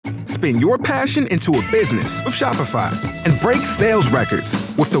Spin your passion into a business with Shopify and break sales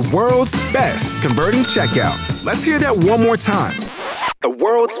records with the world's best converting checkout. Let's hear that one more time. The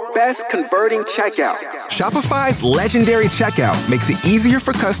world's best converting checkout. Shopify's legendary checkout makes it easier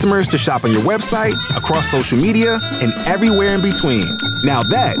for customers to shop on your website, across social media, and everywhere in between. Now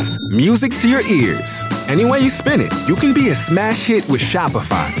that's music to your ears. Any way you spin it, you can be a smash hit with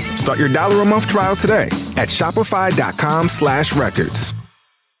Shopify. Start your $1 a month trial today at shopify.com/records.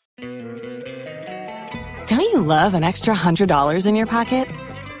 Don't you love an extra $100 in your pocket?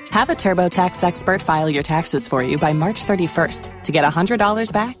 Have a TurboTax expert file your taxes for you by March 31st to get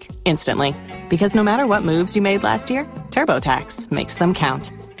 $100 back instantly. Because no matter what moves you made last year, TurboTax makes them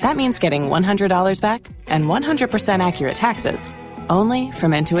count. That means getting $100 back and 100% accurate taxes, only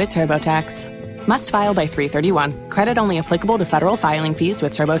from Intuit TurboTax. Must file by 3/31. Credit only applicable to federal filing fees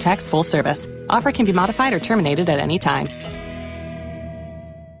with TurboTax full service. Offer can be modified or terminated at any time.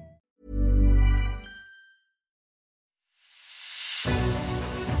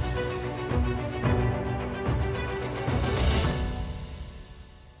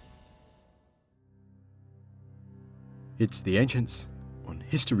 It's The Ancients on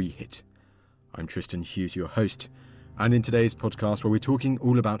History Hit. I'm Tristan Hughes, your host, and in today's podcast where we're talking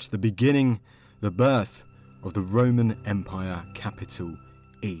all about the beginning, the birth of the Roman Empire, capital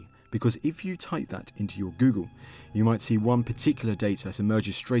E. Because if you type that into your Google, you might see one particular date that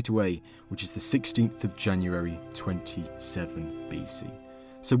emerges straight away, which is the 16th of January 27 BC.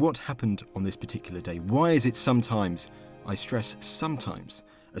 So what happened on this particular day? Why is it sometimes, I stress sometimes,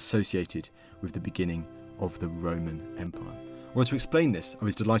 associated with the beginning of the Roman Empire? Well, to explain this, I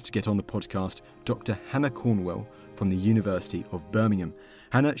was delighted to get on the podcast Dr. Hannah Cornwell from the University of Birmingham.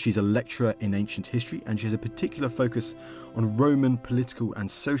 Hannah, she's a lecturer in ancient history and she has a particular focus on Roman political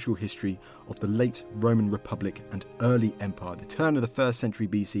and social history of the late Roman Republic and early empire, the turn of the 1st century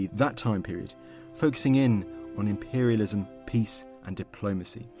BC, that time period, focusing in on imperialism, peace and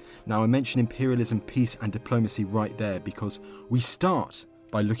diplomacy. Now, I mention imperialism, peace and diplomacy right there because we start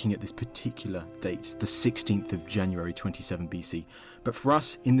by looking at this particular date, the 16th of January 27 BC. But for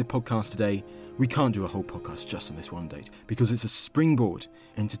us in the podcast today, we can't do a whole podcast just on this one date because it's a springboard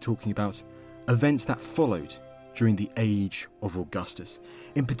into talking about events that followed during the age of Augustus.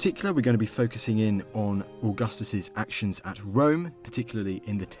 In particular, we're going to be focusing in on Augustus's actions at Rome, particularly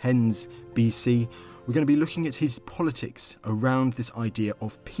in the 10s BC. We're going to be looking at his politics around this idea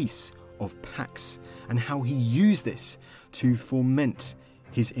of peace, of pax, and how he used this to foment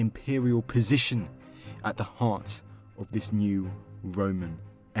his imperial position at the heart of this new Roman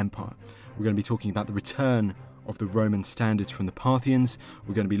Empire. We're going to be talking about the return of the Roman standards from the Parthians.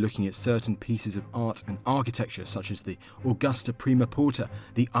 We're going to be looking at certain pieces of art and architecture, such as the Augusta Prima Porta,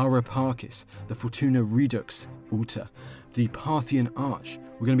 the Ara Pacis, the Fortuna Redux altar, the Parthian Arch.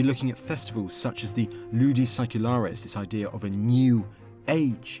 We're going to be looking at festivals such as the Ludi Saeculares, this idea of a new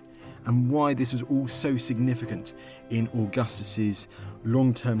age, and why this was all so significant in Augustus's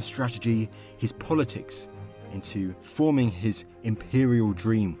long-term strategy, his politics, into forming his imperial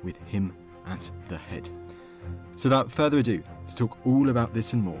dream with him at the head. So without further ado, to talk all about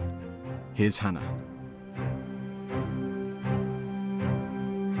this and more, here's Hannah.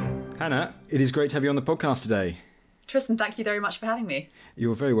 Hannah, it is great to have you on the podcast today. Tristan, thank you very much for having me.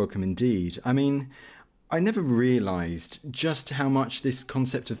 You're very welcome indeed. I mean, I never realised just how much this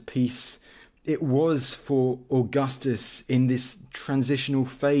concept of peace it was for Augustus in this transitional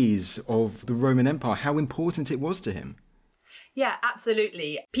phase of the Roman Empire, how important it was to him. Yeah,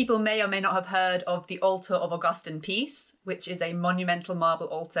 absolutely. People may or may not have heard of the Altar of Augustan Peace, which is a monumental marble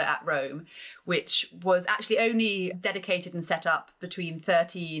altar at Rome, which was actually only dedicated and set up between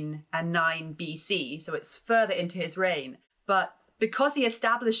 13 and 9 BC, so it's further into his reign. But because he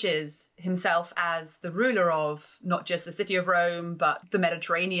establishes himself as the ruler of not just the city of Rome, but the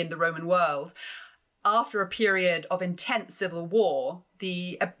Mediterranean, the Roman world, after a period of intense civil war,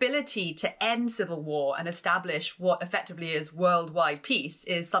 the ability to end civil war and establish what effectively is worldwide peace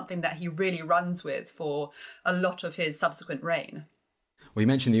is something that he really runs with for a lot of his subsequent reign. Well, you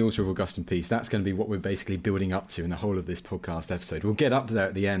mentioned the Altar of Augustan Peace. That's going to be what we're basically building up to in the whole of this podcast episode. We'll get up to that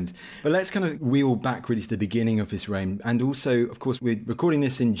at the end. But let's kind of wheel back really to the beginning of his reign. And also, of course, we're recording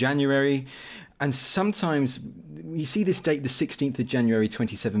this in January. And sometimes we see this date, the 16th of January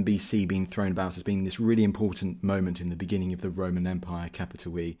 27 BC, being thrown about as being this really important moment in the beginning of the Roman Empire,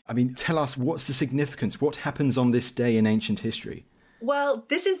 capital E. I mean, tell us, what's the significance? What happens on this day in ancient history? Well,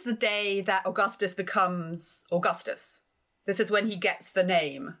 this is the day that Augustus becomes Augustus. This is when he gets the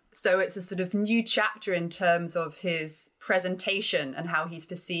name. So it's a sort of new chapter in terms of his presentation and how he's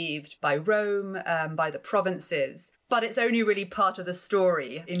perceived by Rome, by the provinces. But it's only really part of the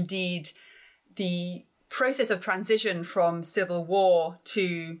story. Indeed, the process of transition from civil war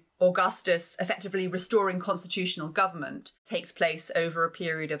to Augustus effectively restoring constitutional government takes place over a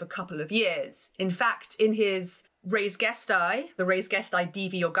period of a couple of years. In fact, in his Res Gestae, the Res Gestae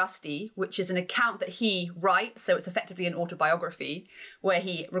Divi Augusti, which is an account that he writes, so it's effectively an autobiography, where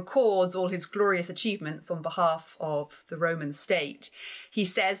he records all his glorious achievements on behalf of the Roman state. He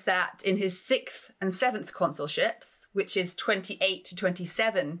says that in his 6th and 7th consulships, which is 28 to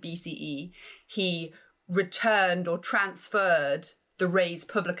 27 BCE, he returned or transferred the res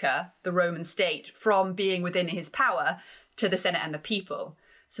publica, the Roman state, from being within his power to the Senate and the people.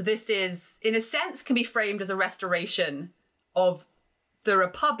 So this is, in a sense, can be framed as a restoration of the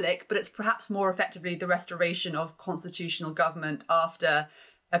Republic, but it's perhaps more effectively the restoration of constitutional government after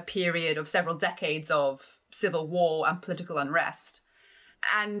a period of several decades of civil war and political unrest.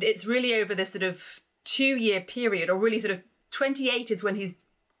 And it's really over this sort of 2-year period, or really sort of 28 is when he's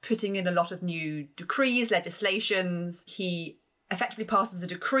putting in a lot of new decrees, legislations. He effectively passes a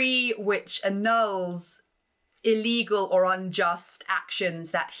decree which annuls illegal or unjust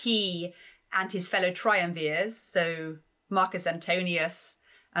actions that he and his fellow triumvirs, so Marcus Antonius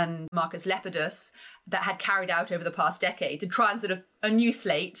and Marcus Lepidus, that had carried out over the past decade to try and sort of a new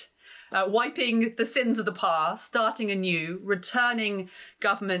slate, wiping the sins of the past, starting anew, returning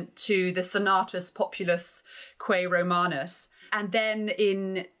government to the Senatus Populus Quae Romanus. And then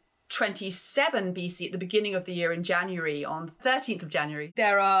in 27 BC, at the beginning of the year in January, on 13th of January,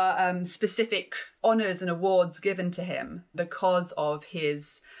 there are specific honours and awards given to him because of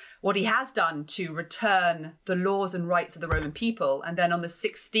what he has done to return the laws and rights of the Roman people. And then on the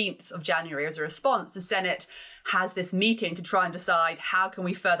 16th of January, as a response, the Senate has this meeting to try and decide how can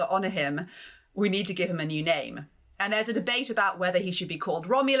we further honour him. We need to give him a new name. And there's a debate about whether he should be called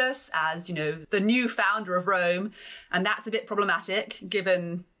Romulus as, the new founder of Rome. And that's a bit problematic,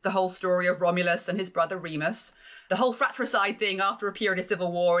 given the whole story of Romulus and his brother Remus. The whole fratricide thing after a period of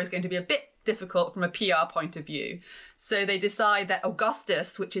civil war is going to be a bit difficult from a PR point of view. So they decide that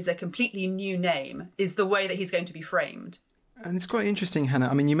Augustus, which is a completely new name, is the way that he's going to be framed. And it's quite interesting, Hannah.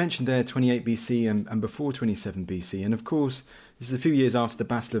 I mean, you mentioned there 28 BC and before 27 BC. And of course, this is a few years after the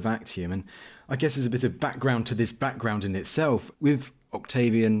Battle of Actium. And I guess there's a bit of background to this background in itself. With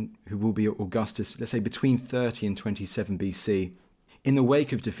Octavian, who will be Augustus, let's say between 30 and 27 BC, in the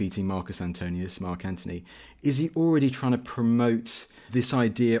wake of defeating Marcus Antonius, Mark Antony, is he already trying to promote this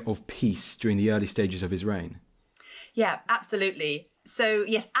idea of peace during the early stages of his reign? Yeah, absolutely. So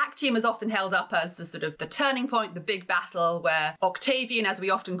yes, Actium is often held up as the sort of the turning point, the big battle where Octavian, as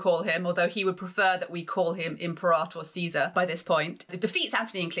we often call him, although he would prefer that we call him Imperator Caesar by this point, defeats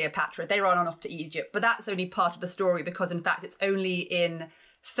Antony and Cleopatra. They run on off to Egypt, but that's only part of the story because in fact it's only in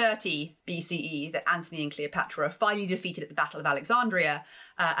 30 BCE that Antony and Cleopatra are finally defeated at the Battle of Alexandria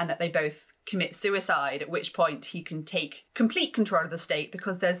and that they both commit suicide, at which point he can take complete control of the state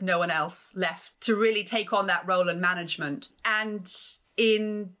because there's no one else left to really take on that role and management. And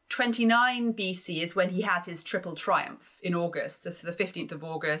in 29 BC is when he has his triple triumph in August, the 15th of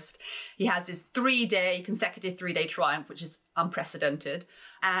August. He has his consecutive three-day triumph, which is unprecedented.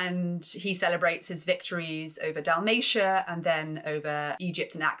 And he celebrates his victories over Dalmatia and then over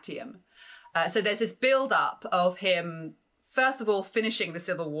Egypt and Actium. So there's this build-up of him, first of all, finishing the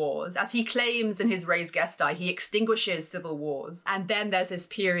civil wars. As he claims in his Res Gestae, he extinguishes civil wars. And then there's this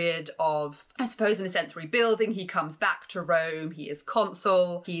period of, I suppose, in a sense, rebuilding. He comes back to Rome. He is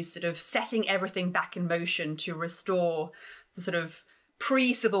consul. He's sort of setting everything back in motion to restore the sort of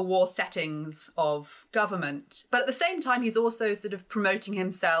pre-Civil War settings of government. But at the same time, he's also sort of promoting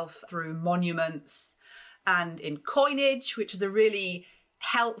himself through monuments and in coinage, which is a really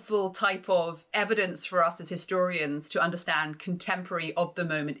helpful type of evidence for us as historians to understand contemporary of the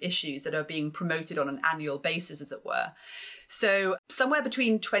moment issues that are being promoted on an annual basis, as it were. So somewhere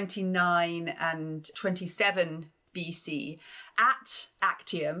between 29 and 27 BC, at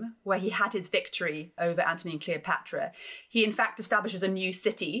Actium, where he had his victory over Antony and Cleopatra, he in fact establishes a new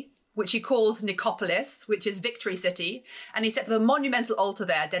city, which he calls Nicopolis, which is Victory City. And he sets up a monumental altar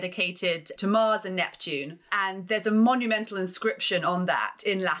there dedicated to Mars and Neptune. And there's a monumental inscription on that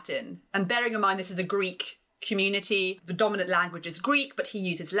in Latin. And bearing in mind, this is a Greek community. The dominant language is Greek, but he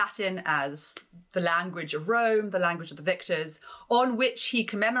uses Latin as the language of Rome, the language of the victors, on which he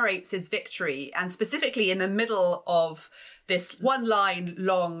commemorates his victory. And specifically in the middle of this one-line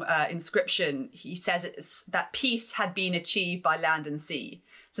long inscription, he says that peace had been achieved by land and sea.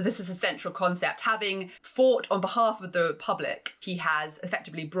 So this is a central concept. Having fought on behalf of the Republic, he has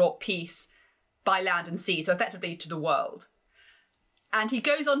effectively brought peace by land and sea, so effectively to the world. And he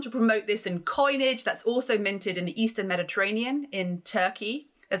goes on to promote this in coinage that's also minted in the Eastern Mediterranean in Turkey.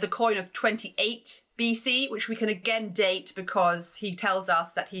 There's a coin of 28 BC, which we can again date because he tells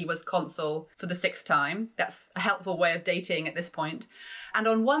us that he was consul for the 6th time. That's a helpful way of dating at this point. And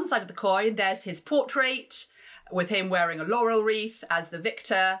on one side of the coin, there's his portrait with him wearing a laurel wreath as the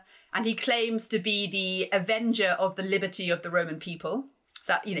victor. And he claims to be the avenger of the liberty of the Roman people.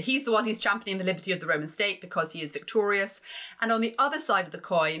 So, he's the one who's championing the liberty of the Roman state because he is victorious. And on the other side of the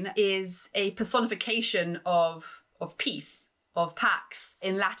coin is a personification of peace, of pax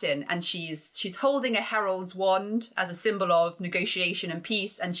in Latin. And she's holding a herald's wand as a symbol of negotiation and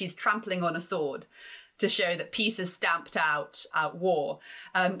peace, and she's trampling on a sword to show that peace has stamped out war.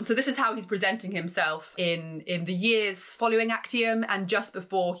 So this is how he's presenting himself in the years following Actium and just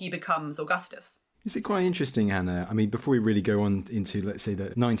before he becomes Augustus. Is it quite interesting, Hannah? I mean, before we really go on into, let's say,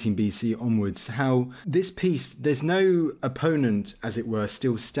 the 19 BC onwards, how this peace, there's no opponent, as it were,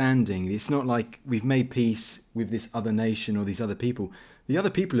 still standing. It's not like we've made peace with this other nation or these other people. The other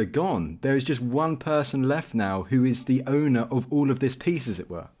people are gone. There is just one person left now who is the owner of all of this peace, as it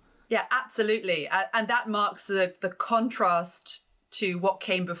were. Yeah, absolutely. And that marks the contrast to what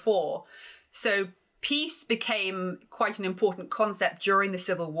came before. So peace became quite an important concept during the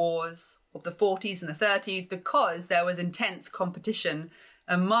civil wars of the 40s and the 30s because there was intense competition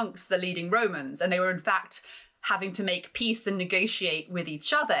amongst the leading Romans, and they were in fact having to make peace and negotiate with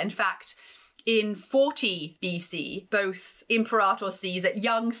each other. In fact, in 40 BC, both Imperator Caesar,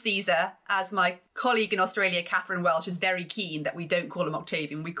 young Caesar, as my colleague in Australia, Catherine Welsh, is very keen that we don't call him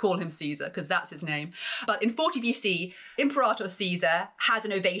Octavian, we call him Caesar because that's his name. But in 40 BC, Imperator Caesar has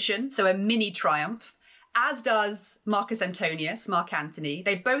an ovation, so a mini triumph, as does Marcus Antonius, Mark Antony.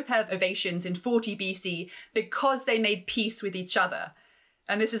 They both have ovations in 40 BC because they made peace with each other.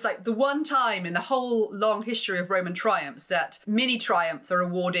 And this is like the one time in the whole long history of Roman triumphs that mini triumphs are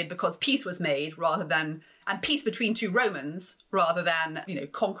awarded because peace was made and peace between two Romans rather than,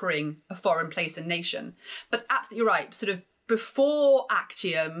 conquering a foreign place and nation. But absolutely right, sort of before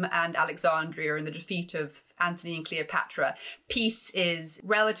Actium and Alexandria and the defeat of Antony and Cleopatra, peace is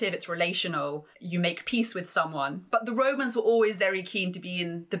relative, it's relational. You make peace with someone. But the Romans were always very keen to be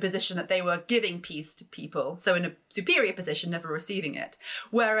in the position that they were giving peace to people. So in a superior position, never receiving it.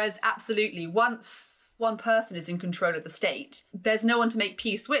 Whereas absolutely, once one person is in control of the state, there's no one to make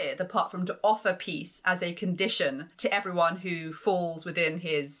peace with apart from to offer peace as a condition to everyone who falls within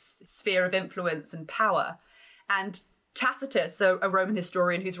his sphere of influence and power. And Tacitus, a Roman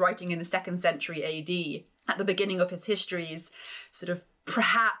historian who's writing in the 2nd century AD, at the beginning of his histories, sort of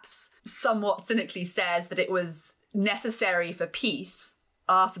perhaps somewhat cynically says that it was necessary for peace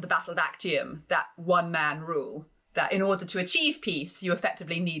after the Battle of Actium, that one-man rule, that in order to achieve peace, you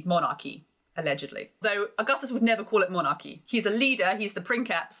effectively need monarchy, allegedly. Though Augustus would never call it monarchy. He's a leader, he's the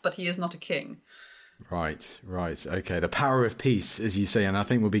princeps, but he is not a king. Right. Okay, the power of peace, as you say, and I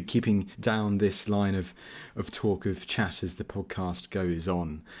think we'll be keeping down this line of talk, of chat as the podcast goes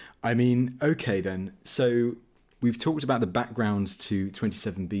on. I mean, okay then, so we've talked about the background to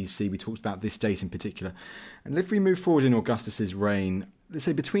 27 BC, we talked about this date in particular, and if we move forward in Augustus's reign, let's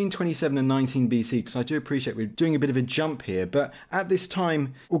say between 27 and 19 BC, because I do appreciate we're doing a bit of a jump here, but at this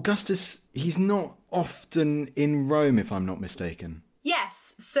time, Augustus, he's not often in Rome, if I'm not mistaken.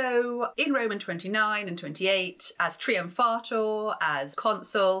 Yes, so in Rome in 29 and 28, as triumphator, as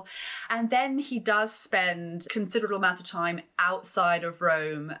consul, and then he does spend considerable amount of time outside of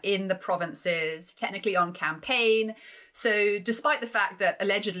Rome, in the provinces, technically on campaign. So despite the fact that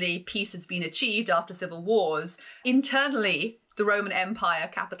allegedly peace has been achieved after civil wars, internally the Roman Empire,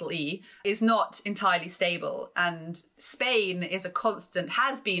 capital E, is not entirely stable. And Spain is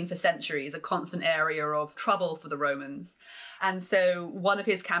has been for centuries, a constant area of trouble for the Romans. And so one of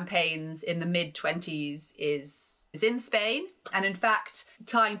his campaigns in the mid-20s is in Spain. And in fact,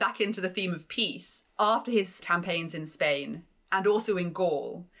 tying back into the theme of peace, after his campaigns in Spain and also in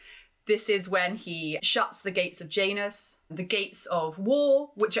Gaul, this is when he shuts the gates of Janus, the gates of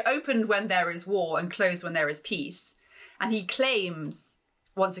war, which are opened when there is war and closed when there is peace. And he claims,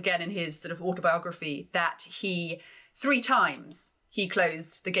 once again in his sort of autobiography, that 3 times he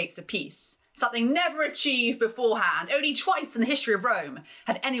closed the gates of peace. Something never achieved beforehand. Only twice in the history of Rome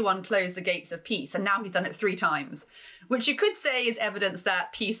had anyone closed the gates of peace, and now he's done it 3 times, which you could say is evidence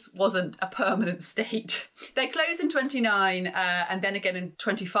that peace wasn't a permanent state. They close in 29 and then again in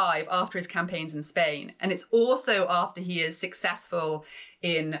 25 after his campaigns in Spain. And it's also after he is successful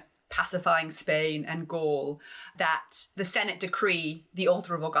in pacifying Spain and Gaul, that the Senate decree the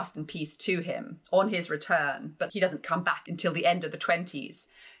altar of Augustan peace to him on his return, but he doesn't come back until the end of the 20s.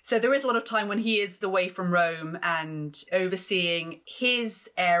 So there is a lot of time when he is away from Rome and overseeing his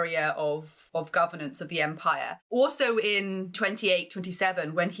area of governance of the empire. Also in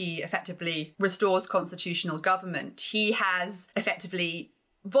 28-27, when he effectively restores constitutional government, he has effectively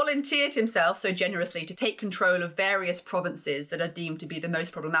volunteered himself so generously to take control of various provinces that are deemed to be the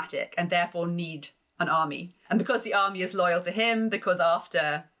most problematic and therefore need an army. And because the army is loyal to him, because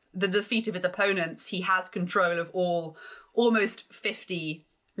after the defeat of his opponents, he has control of almost 50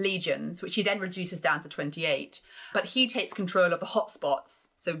 legions, which he then reduces down to 28. But he takes control of the hotspots,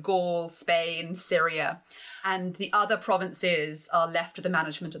 so Gaul, Spain, Syria, and the other provinces are left to the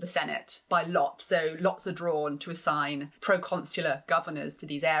management of the Senate by lot. So lots are drawn to assign proconsular governors to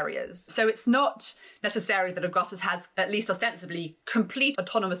these areas. So it's not necessary that Augustus has, at least ostensibly, complete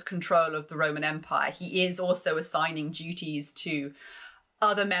autonomous control of the Roman Empire. He is also assigning duties to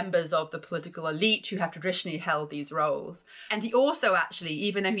other members of the political elite who have traditionally held these roles. And he also actually,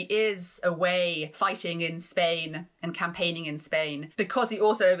 even though he is away fighting in Spain and campaigning in Spain, because he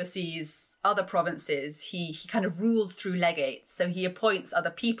also oversees other provinces, he kind of rules through legates. So he appoints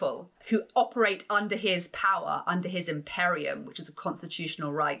other people who operate under his power, under his imperium, which is a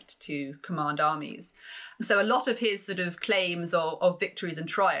constitutional right to command armies. So a lot of his sort of claims of victories and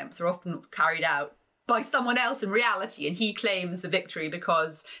triumphs are often carried out by someone else in reality, and he claims the victory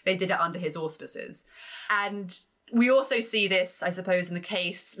because they did it under his auspices. And we also see this, I suppose, in the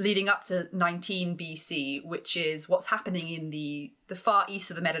case leading up to 19 BC, which is what's happening in the far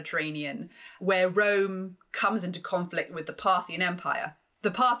east of the Mediterranean, where Rome comes into conflict with the Parthian Empire. The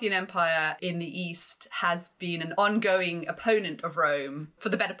Parthian Empire in the east has been an ongoing opponent of Rome for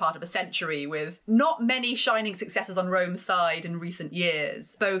the better part of a century, with not many shining successes on Rome's side in recent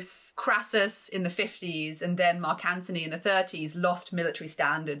years. Both Crassus in the 50s and then Mark Antony in the 30s lost military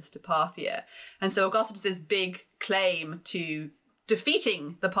standards to Parthia. And so Augustus's big claim to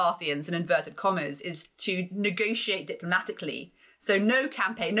defeating the Parthians, in inverted commas, is to negotiate diplomatically. So no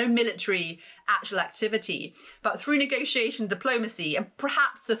campaign, no military actual activity, but through negotiation, diplomacy, and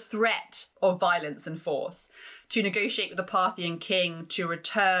perhaps the threat of violence and force, to negotiate with the Parthian king to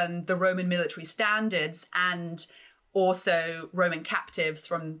return the Roman military standards and also Roman captives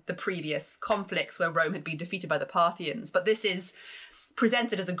from the previous conflicts where Rome had been defeated by the Parthians. But this is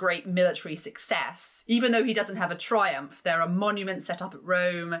presented as a great military success. Even though he doesn't have a triumph, there are monuments set up at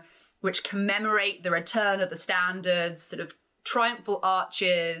Rome which commemorate the return of the standards, sort of triumphal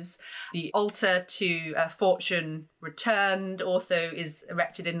arches. The altar to Fortune returned also is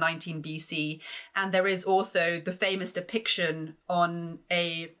erected in 19 BC. And there is also the famous depiction on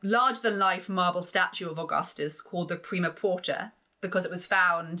a larger-than-life marble statue of Augustus called the Prima Porta, because it was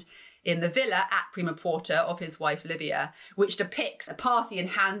found in the villa at Prima Porta of his wife Livia, which depicts a Parthian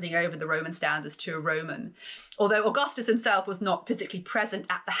handing over the Roman standards to a Roman. Although Augustus himself was not physically present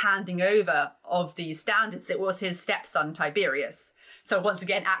at the handing over of these standards, it was his stepson Tiberius. So once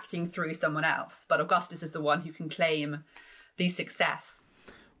again, acting through someone else. But Augustus is the one who can claim the success.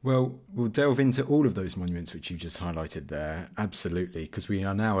 Well, we'll delve into all of those monuments which you just highlighted there, absolutely, because we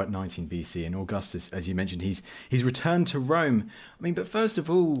are now at 19 BC, and Augustus, as you mentioned, he's returned to Rome. I mean, but first of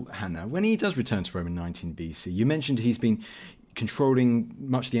all, Hannah, when he does return to Rome in 19 BC, you mentioned he's been controlling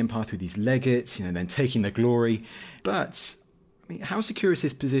much of the empire through these legates, then taking the glory. But I mean, how secure is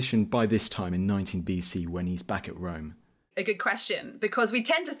his position by this time in 19 BC when he's back at Rome? A good question, because we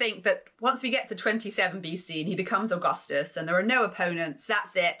tend to think that once we get to 27 BC and he becomes Augustus and there are no opponents,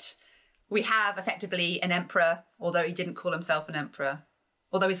 that's it. We have effectively an emperor, although he didn't call himself an emperor.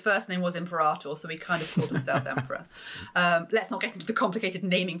 Although his first name was Imperator, so he kind of called himself emperor. Let's not get into the complicated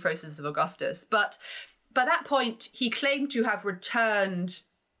naming processes of Augustus. But by that point, he claimed to have returned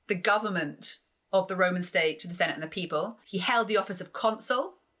the government of the Roman state to the Senate and the people. He held the office of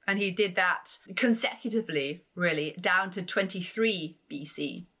consul, and he did that consecutively, really, down to 23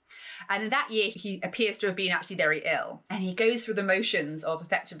 BC. And in that year, he appears to have been actually very ill. And he goes through the motions of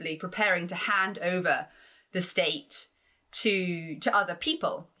effectively preparing to hand over the state to other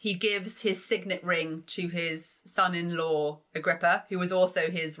people. He gives his signet ring to his son-in-law, Agrippa, who was also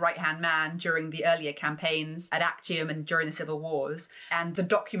his right-hand man during the earlier campaigns at Actium and during the civil wars, and the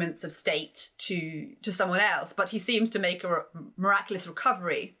documents of state to someone else. But he seems to make a miraculous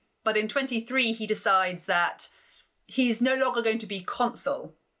recovery. But in 23, he decides that he's no longer going to be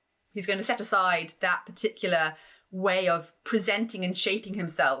consul. He's going to set aside that particular way of presenting and shaping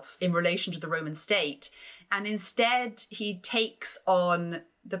himself in relation to the Roman state. And instead, he takes on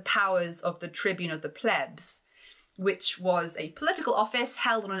the powers of the tribune of the plebs, which was a political office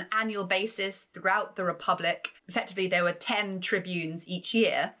held on an annual basis throughout the Republic. Effectively, there were 10 tribunes each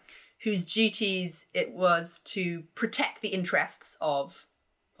year, whose duties it was to protect the interests of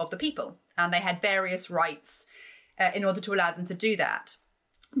the people. And they had various rights in order to allow them to do that.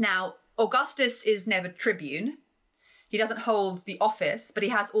 Now, Augustus is never tribune. He doesn't hold the office, but he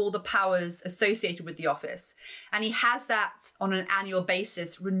has all the powers associated with the office. And he has that on an annual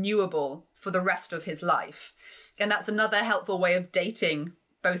basis, renewable for the rest of his life. And that's another helpful way of dating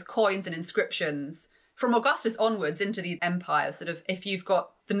both coins and inscriptions from Augustus onwards into the empire. Sort of, if you've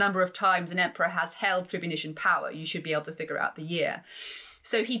got the number of times an emperor has held tribunician power, you should be able to figure out the year.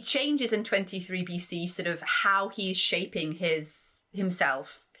 So he changes in 23 BC sort of how he's shaping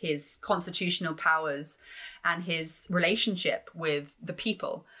himself, his constitutional powers, and his relationship with the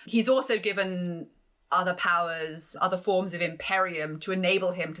people. He's also given other powers, other forms of imperium to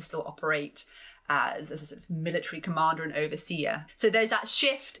enable him to still operate as a sort of military commander and overseer. So there's that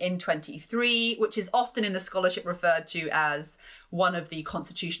shift in 23, which is often in the scholarship referred to as one of the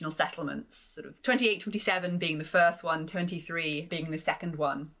constitutional settlements, sort of 28, 27 being the first one, 23 being the second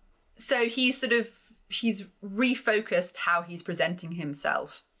one. So he's refocused how he's presenting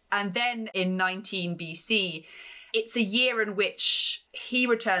himself. And then in 19 BC, it's a year in which he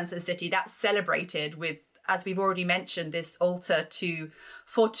returns to the city. That's celebrated with, as we've already mentioned, this altar to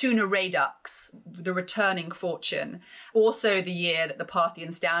Fortuna Redux, the returning fortune. Also the year that the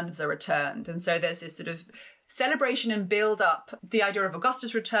Parthian standards are returned. And so there's this sort of celebration and build up, the idea of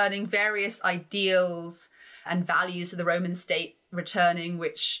Augustus returning, various ideals and values of the Roman state returning,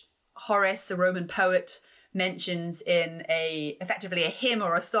 which Horace, a Roman poet, mentions in effectively a hymn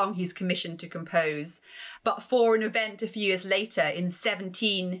or a song he's commissioned to compose. But for an event a few years later, in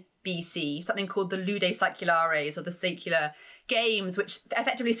 17 BC, something called the Lude Saeculares, or the Secular Games, which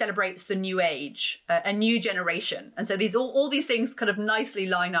effectively celebrates the new age, a new generation. And so all these things kind of nicely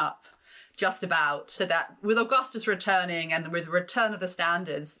line up just about, so that with Augustus returning and with the return of the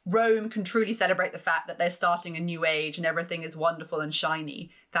standards, Rome can truly celebrate the fact that they're starting a new age and everything is wonderful and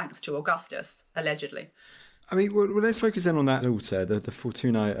shiny, thanks to Augustus, allegedly. I mean, well, let's focus in on that altar, the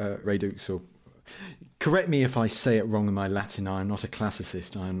Fortuna Redux, or correct me if I say it wrong in my Latin. I'm not a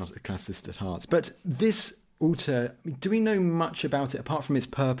classicist. I am not a classicist at heart. But this altar, do we know much about it apart from its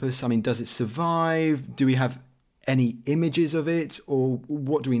purpose? I mean, does it survive? Do we have any images of it, or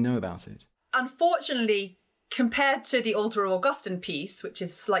what do we know about it? Unfortunately, compared to the Altar of Augustine piece, which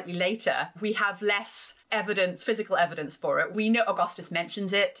is slightly later, we have less evidence, physical evidence for it. We know Augustus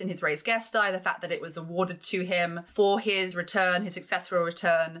mentions it in his Res Gestae, the fact that it was awarded to him for his return, his successful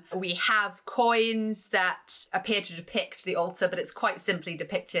return. We have coins that appear to depict the altar, but it's quite simply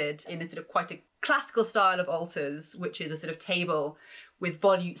depicted in a sort of quite a classical style of altars, which is a sort of table with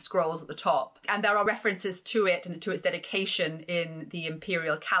volute scrolls at the top. And there are references to it and to its dedication in the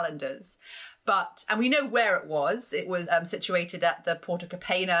imperial calendars. And we know where it was. It was situated at the Porta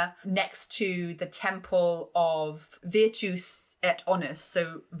Capena, next to the temple of Virtus et Onus,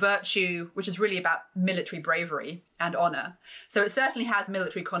 so virtue, which is really about military bravery and honour. So it certainly has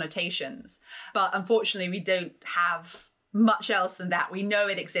military connotations. But unfortunately, we don't have much else than that. We know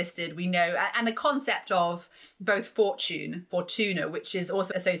it existed, we know, and the concept of both Fortuna, which is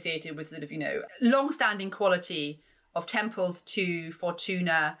also associated with sort of, long-standing quality of temples to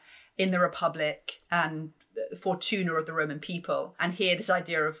Fortuna in the Republic and Fortuna of the Roman people. And here this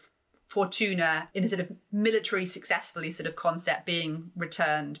idea of Fortuna in a sort of military successfully sort of concept being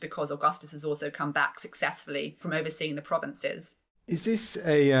returned because Augustus has also come back successfully from overseeing the provinces. Is this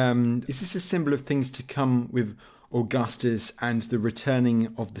a symbol of things to come with Augustus and the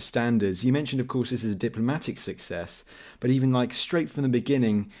returning of the standards? You mentioned, of course, this is a diplomatic success, but even straight from the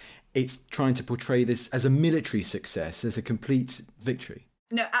beginning, it's trying to portray this as a military success, as a complete victory.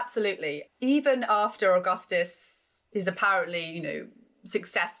 No, absolutely. Even after Augustus is apparently,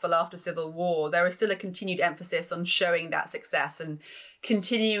 successful after civil war, there is still a continued emphasis on showing that success and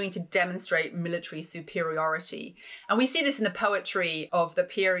continuing to demonstrate military superiority. And we see this in the poetry of the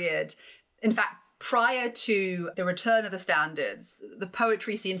period. In fact, prior to the return of the standards, the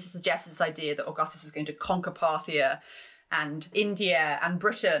poetry seems to suggest this idea that Augustus is going to conquer Parthia and India and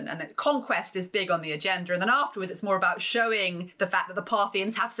Britain, and that conquest is big on the agenda. And then afterwards, it's more about showing the fact that the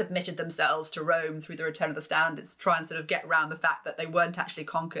Parthians have submitted themselves to Rome through the return of the standards, to try and sort of get around the fact that they weren't actually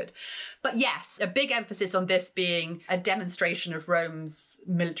conquered. But yes, a big emphasis on this being a demonstration of Rome's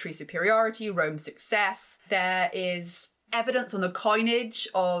military superiority, Rome's success. There is evidence on the coinage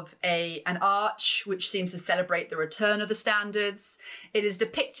of an arch, which seems to celebrate the return of the standards. It is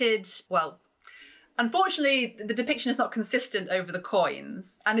depicted, Unfortunately, the depiction is not consistent over the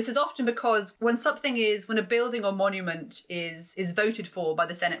coins. And this is often because when a building or monument is voted for by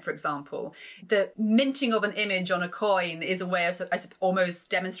the Senate, for example, the minting of an image on a coin is a way of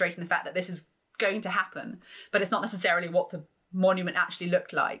almost demonstrating the fact that this is going to happen, but it's not necessarily what the monument actually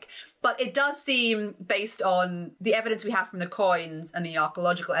looked like. But it does seem, based on the evidence we have from the coins and the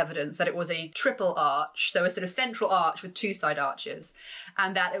archaeological evidence, that it was a triple arch, so a sort of central arch with two side arches,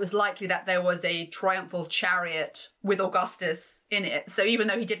 and that it was likely that there was a triumphal chariot with Augustus in it. So even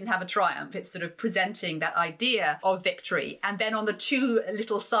though he didn't have a triumph, it's sort of presenting that idea of victory. And then on the two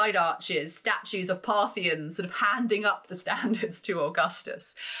little side arches, statues of Parthians sort of handing up the standards to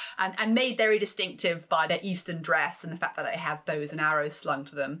Augustus, and made very distinctive by their Eastern dress and the fact that they have bows and arrows slung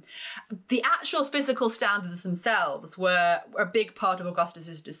to them. The actual physical standards themselves were a big part of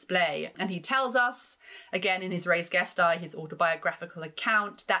Augustus's display. And he tells us, again in his Res Gestae, his autobiographical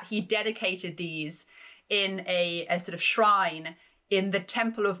account, that he dedicated these in a sort of shrine in the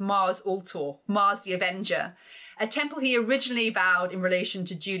temple of Mars Ultor, Mars the Avenger, a temple he originally vowed in relation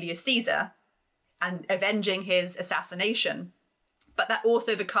to Julius Caesar and avenging his assassination. But that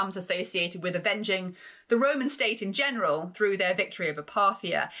also becomes associated with avenging the Roman state in general through their victory over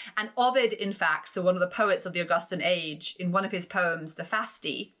Parthia. And Ovid, in fact, so one of the poets of the Augustan age, in one of his poems, the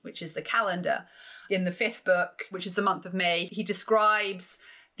Fasti, which is the calendar, in the 5th book, which is the month of May, he describes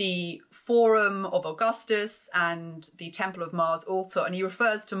the Forum of Augustus and the Temple of Mars Ultor, and he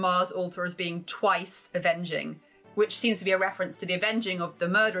refers to Mars Ultor as being twice avenging, which seems to be a reference to the avenging of the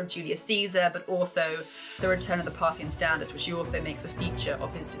murder of Julius Caesar, but also the return of the Parthian standards, which he also makes a feature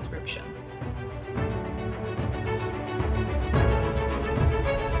of his description.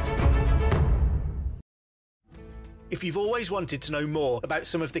 If you've always wanted to know more about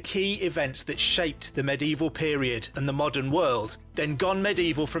some of the key events that shaped the medieval period and the modern world, then Gone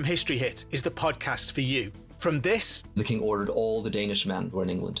Medieval from History Hit is the podcast for you. From this, the king ordered all the Danish men who were in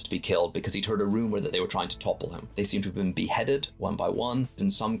England to be killed because he'd heard a rumour that they were trying to topple him. They seem to have been beheaded one by one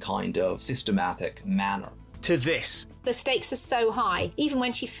in some kind of systematic manner. To this. The stakes are so high. Even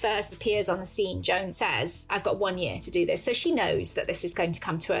when she first appears on the scene, Joan says, I've got 1 year to do this. So she knows that this is going to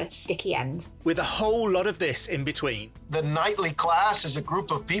come to a sticky end. With a whole lot of this in between. The knightly class is a group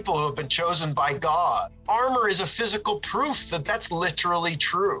of people who have been chosen by God. Armour is a physical proof that that's literally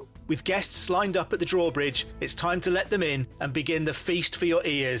true. With guests lined up at the drawbridge, it's time to let them in and begin the feast for your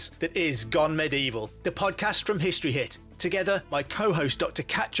ears that is Gone Medieval, the podcast from History Hit. Together, my co-host Dr.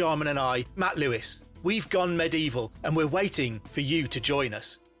 Kat Jarman and I, Matt Lewis. We've gone medieval, and we're waiting for you to join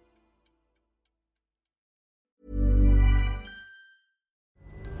us.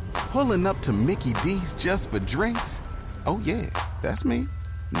 Pulling up to Mickey D's just for drinks? Oh yeah, that's me.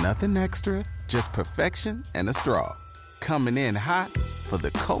 Nothing extra, just perfection and a straw. Coming in hot for the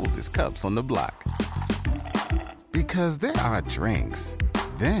coldest cups on the block. Because there are drinks.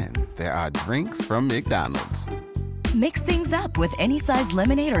 Then there are drinks from McDonald's. Mix things up with any size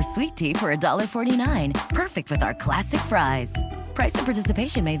lemonade or sweet tea for $1.49. Perfect with our classic fries. Price and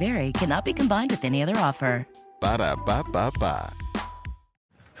participation may vary. Cannot be combined with any other offer. Ba-da-ba-ba-ba.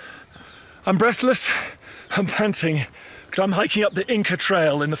 I'm breathless. I'm panting. Because I'm hiking up the Inca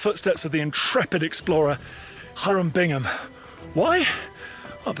Trail in the footsteps of the intrepid explorer Hiram Bingham. Why?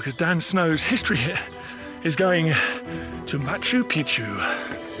 Well, because Dan Snow's History Hit is going to Machu Picchu.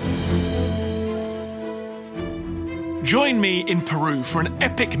 Join me in Peru for an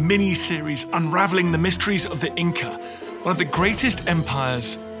epic mini-series unravelling the mysteries of the Inca, one of the greatest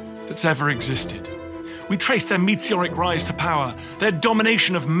empires that's ever existed. We trace their meteoric rise to power, their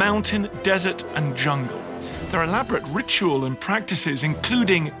domination of mountain, desert and jungle, their elaborate ritual and practices,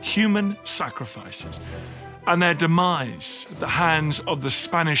 including human sacrifices, and their demise at the hands of the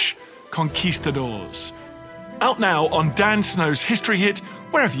Spanish conquistadors. Out now on Dan Snow's History Hit,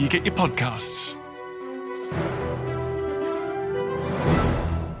 wherever you get your podcasts.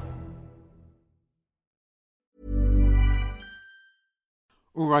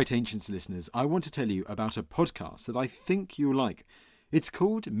 All right, Ancients listeners, I want to tell you about a podcast that I think you'll like. It's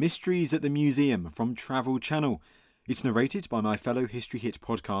called Mysteries at the Museum from Travel Channel. It's narrated by my fellow History Hit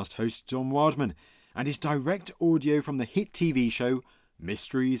podcast host Don Wildman and is direct audio from the hit TV show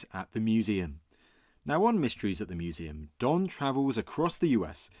Mysteries at the Museum. Now on Mysteries at the Museum, Don travels across the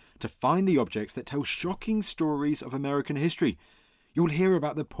US to find the objects that tell shocking stories of American history. You'll hear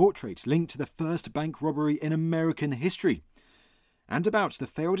about the portrait linked to the first bank robbery in American history, and about the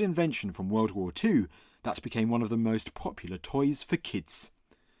failed invention from World War II that became one of the most popular toys for kids.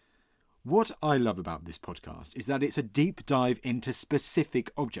 What I love about this podcast is that it's a deep dive into specific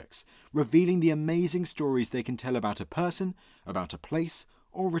objects, revealing the amazing stories they can tell about a person, about a place,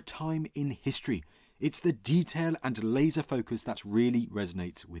 or a time in history. It's the detail and laser focus that really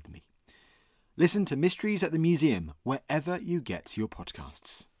resonates with me. Listen to Mysteries at the Museum wherever you get your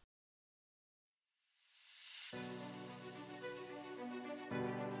podcasts.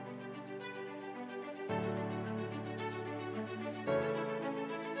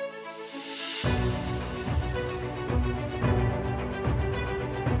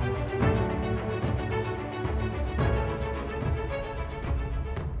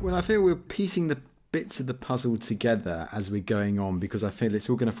 Well, I feel we're piecing the bits of the puzzle together as we're going on, because I feel it's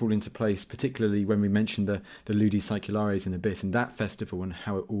all going to fall into place, particularly when we mention the Ludi Seculares in a bit and that festival and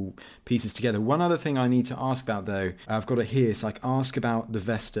how it all pieces together. One other thing I need to ask about, though, I've got it here, so ask about the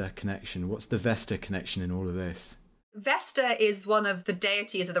Vesta connection. What's the Vesta connection in all of this? Vesta is one of the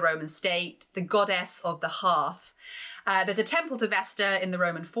deities of the Roman state, the goddess of the hearth. There's a temple to Vesta in the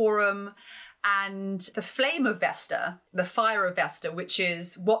Roman Forum, and the flame of Vesta, the fire of Vesta, which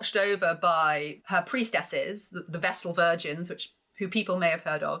is watched over by her priestesses, the Vestal Virgins, who people may have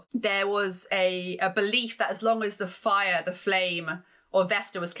heard of. There was a belief that as long as the fire, the flame of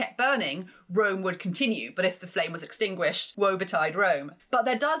Vesta was kept burning, Rome would continue. But if the flame was extinguished, woe betide Rome. But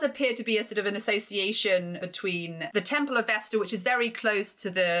there does appear to be a sort of an association between the Temple of Vesta, which is very close to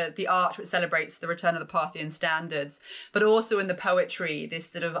the arch which celebrates the return of the Parthian standards, but also in the poetry, this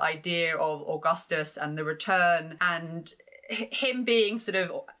sort of idea of Augustus and the return, and him being sort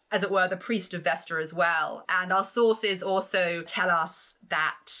of, as it were, the priest of Vesta as well. And our sources also tell us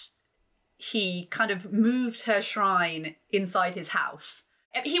that he kind of moved her shrine inside his house.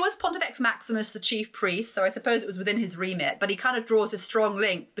 He was Pontifex Maximus, the chief priest, so I suppose it was within his remit, but he kind of draws a strong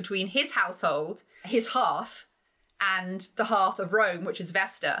link between his household, his hearth, and the hearth of Rome, which is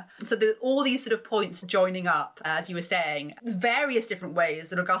Vesta. So all these sort of points joining up, as you were saying, various different ways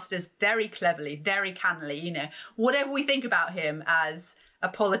that Augustus very cleverly, very cannily, whatever we think about him as a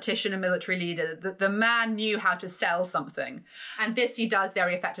politician, a military leader, the man knew how to sell something. And this he does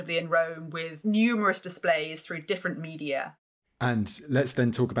very effectively in Rome with numerous displays through different media. And let's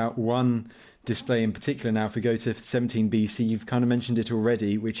then talk about one display in particular now. If we go to 17 BC, you've kind of mentioned it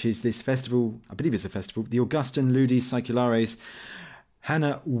already, which is this festival, I believe it's a festival, the Augustan Ludi Seculares.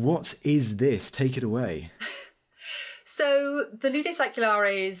 Hannah, what is this? Take it away. So the Ludi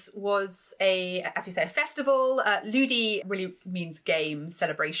Seculares was as you say, a festival. Ludi really means games,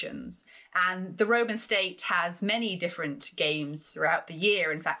 celebrations. And the Roman state has many different games throughout the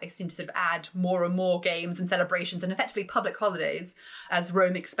year. In fact, they seem to sort of add more and more games and celebrations and effectively public holidays as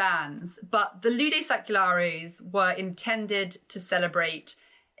Rome expands. But the Ludi Seculares were intended to celebrate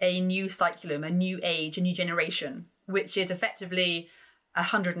a new cyclum, a new age, a new generation, which is effectively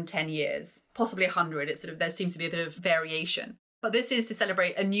 110 years, possibly 100. There seems to be a bit of variation. But this is to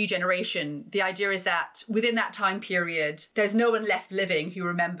celebrate a new generation. The idea is that within that time period, there's no one left living who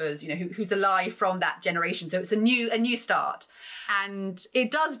remembers, who's alive from that generation. So it's a new start. And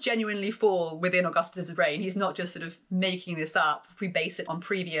it does genuinely fall within Augustus' reign. He's not just sort of making this up if we base it on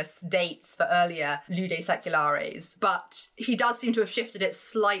previous dates for earlier Ludi Seculares. But he does seem to have shifted it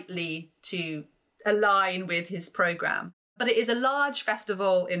slightly to align with his programme. But it is a large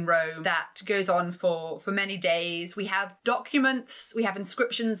festival in Rome that goes on for many days. We have documents, we have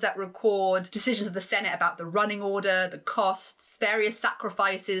inscriptions that record decisions of the Senate about the running order, the costs, various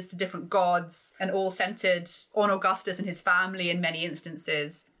sacrifices to different gods, and all centred on Augustus and his family in many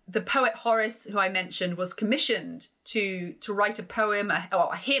instances. The poet Horace, who I mentioned, was commissioned to write a poem, or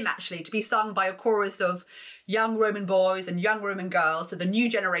a hymn actually, to be sung by a chorus of young Roman boys and young Roman girls, so the new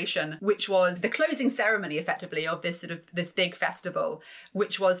generation, which was the closing ceremony effectively of this big festival,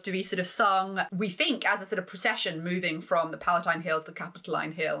 which was to be sort of sung, we think, as a sort of procession moving from the Palatine Hill to the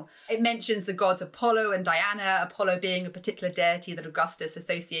Capitoline Hill. It mentions the gods Apollo and Diana, Apollo being a particular deity that Augustus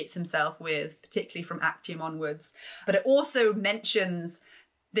associates himself with, particularly from Actium onwards. But it also mentions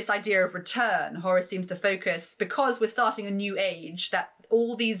this idea of return. Horace seems to focus, because we're starting a new age, that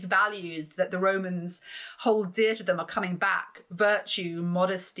all these values that the Romans hold dear to them are coming back. Virtue,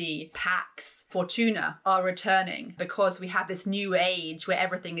 modesty, pax, fortuna are returning, because we have this new age where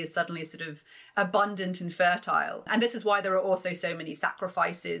everything is suddenly sort of abundant and fertile. And this is why there are also so many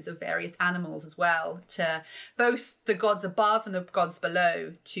sacrifices of various animals as well, to both the gods above and the gods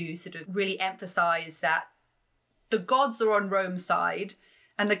below, to sort of really emphasize that the gods are on Rome's side.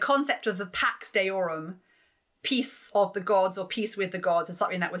 And the concept of the Pax Deorum, peace of the gods or peace with the gods, is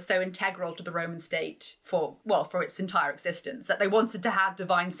something that was so integral to the Roman state for its entire existence, that they wanted to have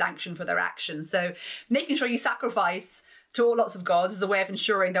divine sanction for their actions. So making sure you sacrifice to lots of gods is a way of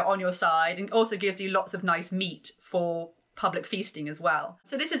ensuring they're on your side, and also gives you lots of nice meat for public feasting as well.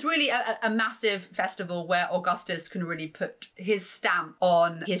 So this is really a massive festival where Augustus can really put his stamp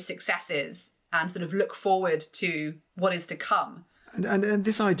on his successes and sort of look forward to what is to come. And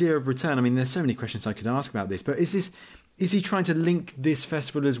this idea of return, I mean, there's so many questions I could ask about this, but is he trying to link this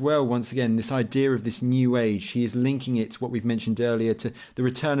festival as well? Once again, this idea of this new age, he is linking it to what we've mentioned earlier, to the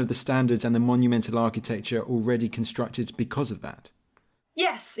return of the standards and the monumental architecture already constructed because of that.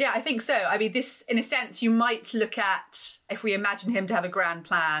 Yes, yeah, I think so. I mean, this, in a sense, you might look at, if we imagine him to have a grand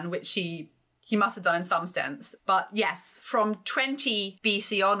plan, which he must have done in some sense. But yes, from 20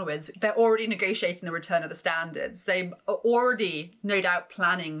 BC onwards, they're already negotiating the return of the standards. They are already, no doubt,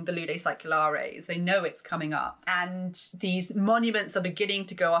 planning the Lude Saeculares. They know it's coming up. And these monuments are beginning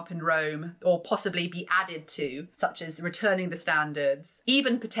to go up in Rome, or possibly be added to, such as returning the standards,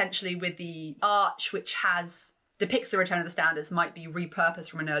 even potentially with the arch, which depicts the return of the standards, might be repurposed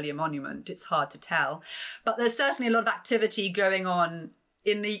from an earlier monument. It's hard to tell. But there's certainly a lot of activity going on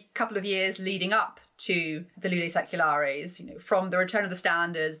in the couple of years leading up to the Lude Saeculares, from the return of the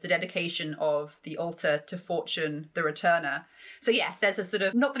standards, the dedication of the altar to Fortune, the returner. So yes, there's a sort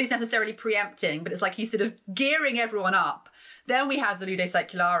of, not that he's necessarily preempting, but it's like he's sort of gearing everyone up. Then we have the Lude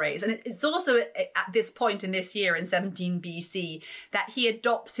Saeculares. And it's also at this point in this year, in 17 BC, that he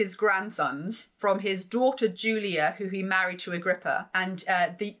adopts his grandsons from his daughter Julia, who he married to Agrippa, and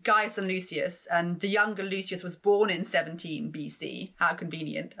the Gaius and Lucius. And the younger Lucius was born in 17 BC. How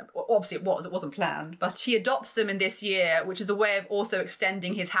convenient. Obviously it wasn't planned. But he adopts them in this year, which is a way of also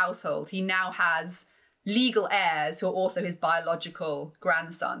extending his household. He now has legal heirs who are also his biological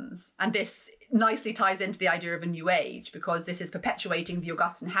grandsons. And this nicely ties into the idea of a new age, because this is perpetuating the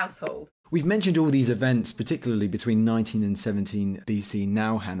Augustan household. We've mentioned all these events, particularly between 19 and 17 BC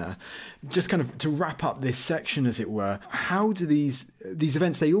now, Hannah. Just kind of to wrap up this section, as it were, how do these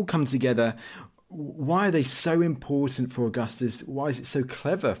events, they all come together? Why are they so important for Augustus? Why is it so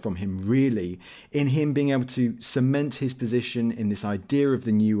clever from him, really, in him being able to cement his position in this idea of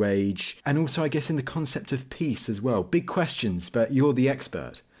the new age, and also, I guess, in the concept of peace as well? Big questions, but you're the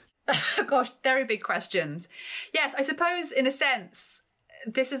expert. Gosh, very big questions. Yes, I suppose, in a sense,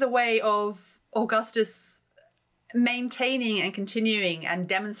 this is a way of Augustus maintaining and continuing and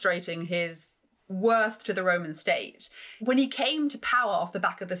demonstrating his worth to the Roman state. When he came to power off the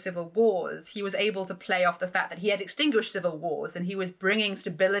back of the civil wars, he was able to play off the fact that he had extinguished civil wars and he was bringing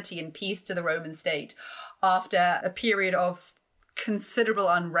stability and peace to the Roman state after a period of considerable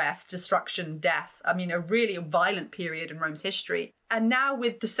unrest, destruction, death. I mean, a really violent period in Rome's history. And now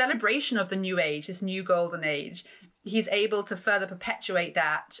with the celebration of the new age, this new golden age, he's able to further perpetuate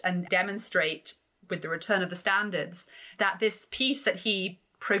that and demonstrate with the return of the standards that this peace that he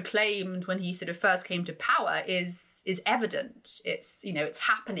proclaimed when he sort of first came to power is evident. It's, it's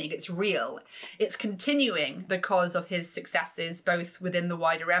happening, it's real. It's continuing because of his successes, both within the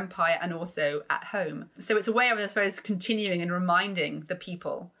wider empire and also at home. So it's a way of, I suppose, continuing and reminding the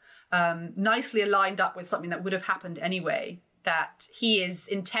people, nicely aligned up with something that would have happened anyway, that he is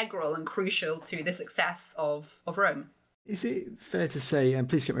integral and crucial to the success of Rome. Is it fair to say, and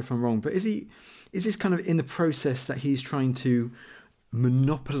please correct me if I'm wrong, but is this kind of in the process that he's trying to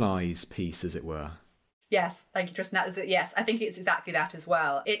monopolise peace, as it were? Yes, thank you, Tristan. Yes, I think it's exactly that as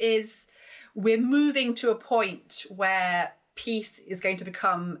well. We're moving to a point where peace is going to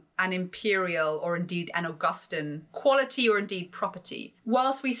become an imperial or indeed an Augustan quality or indeed property.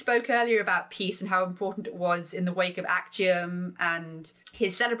 Whilst we spoke earlier about peace and how important it was in the wake of Actium and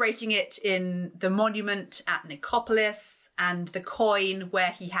his celebrating it in the monument at Nicopolis and the coin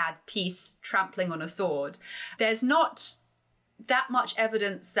where he had peace trampling on a sword, there's not that much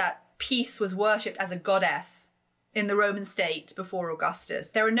evidence that peace was worshipped as a goddess in the Roman state before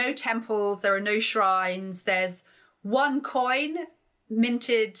Augustus. There are no temples, there are no shrines. There's one coin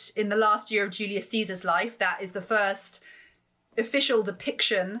minted in the last year of Julius Caesar's life. That is the first official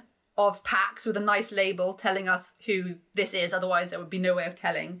depiction of Pax with a nice label telling us who this is. Otherwise, there would be no way of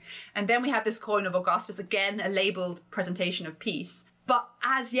telling. And then we have this coin of Augustus, again, a labelled presentation of peace. But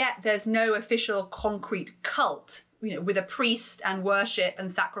as yet, there's no official concrete cult, with a priest and worship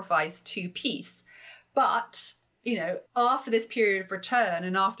and sacrifice to peace. But, after this period of return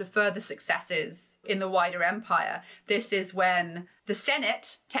and after further successes in the wider empire, this is when the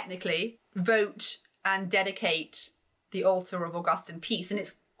Senate, technically, vote and dedicate the altar of Augustan peace. And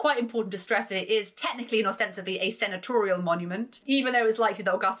it's quite important to stress that it is technically and ostensibly a senatorial monument, even though it's likely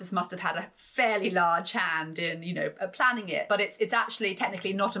that Augustus must have had a fairly large hand in, planning it. But it's actually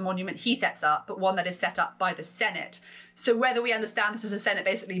technically not a monument he sets up, but one that is set up by the Senate. So whether we understand this as a Senate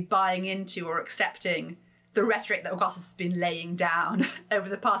basically buying into or accepting the rhetoric that Augustus has been laying down over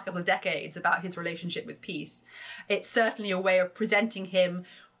the past couple of decades about his relationship with peace, it's certainly a way of presenting him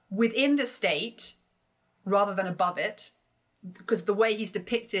within the state rather than above it, because of the way he's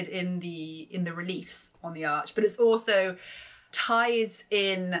depicted in the reliefs on the arch, but it's also ties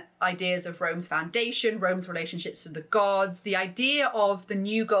in ideas of Rome's foundation, Rome's relationships to the gods. The idea of the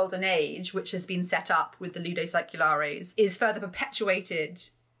new golden age, which has been set up with the Ludo Saeculares, is further perpetuated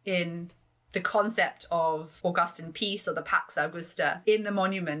in the concept of Augustan peace, or the Pax Augusta, in the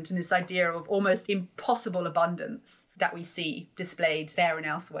monument, and this idea of almost impossible abundance that we see displayed there and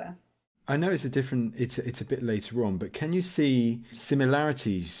elsewhere. I know it's a bit later on, but can you see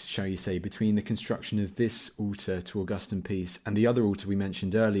similarities, shall you say, between the construction of this altar to Augustan peace and the other altar we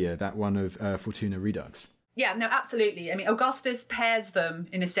mentioned earlier, that one of Fortuna Redux? Yeah, no, absolutely. I mean, Augustus pairs them,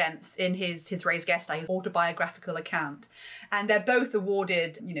 in a sense, in his Res Gestae, his autobiographical account. And they're both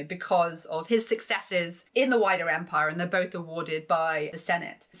awarded, because of his successes in the wider empire, and they're both awarded by the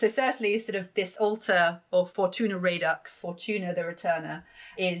Senate. So certainly sort of this altar of Fortuna Redux, Fortuna the Returner,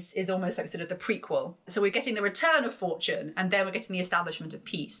 is almost like sort of the prequel. So we're getting the return of fortune, and then we're getting the establishment of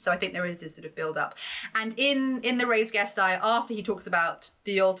peace. So I think there is this sort of build-up. And in the Res Gestae, after he talks about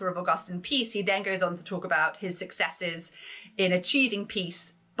the altar of Augustan peace, he then goes on to talk about his successes in achieving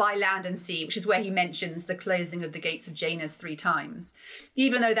peace by land and sea, which is where he mentions the closing of the gates of Janus 3 times.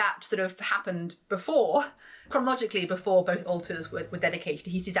 Even though that sort of happened chronologically before both altars were dedicated,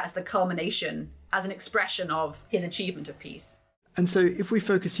 he sees that as the culmination, as an expression of his achievement of peace. And so if we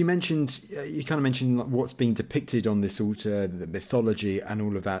focus, you kind of mentioned what's being depicted on this altar, the mythology and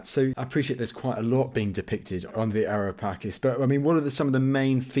all of that. So I appreciate there's quite a lot being depicted on the Areopagus, but I mean, what are some of the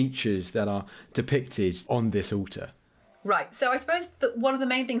main features that are depicted on this altar? Right. So I suppose that one of the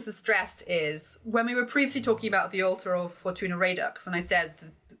main things to stress is when we were previously talking about the altar of Fortuna Redux, and I said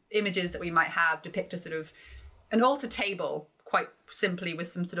the images that we might have depict a sort of an altar table, quite simply, with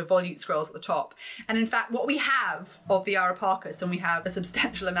some sort of volute scrolls at the top. And in fact, what we have of the Areopagus, and we have a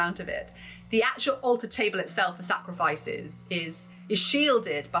substantial amount of it, the actual altar table itself for sacrifices is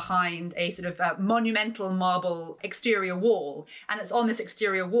shielded behind a sort of monumental marble exterior wall. And it's on this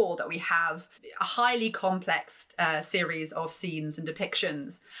exterior wall that we have a highly complex series of scenes and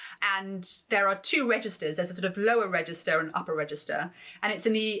depictions. And there are 2 registers. There's a sort of lower register and upper register. And it's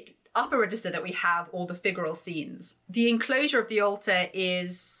in the upper register that we have all the figural scenes. The enclosure of the altar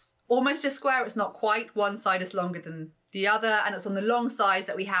is almost a square. It's not quite. One side is longer than the other. And it's on the long sides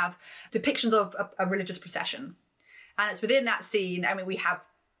that we have depictions of a religious procession. And it's within that scene, we have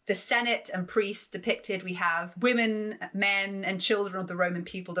the Senate and priests depicted. We have women, men, and children of the Roman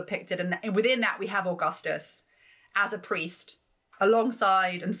people depicted. And within that, we have Augustus as a priest,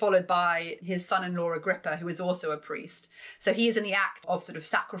 alongside and followed by his son-in-law Agrippa, who is also a priest. So he is in the act of sort of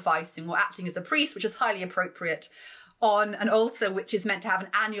sacrificing or acting as a priest, which is highly appropriate on an altar which is meant to have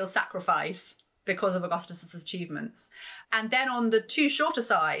an annual sacrifice because of Augustus's achievements. And then on the 2 shorter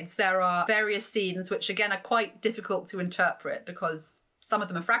sides, there are various scenes which, again, are quite difficult to interpret because some of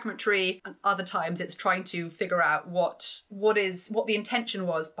them are fragmentary, and other times it's trying to figure out what the intention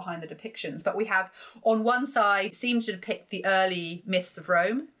was behind the depictions. But we have, on one side, seems to depict the early myths of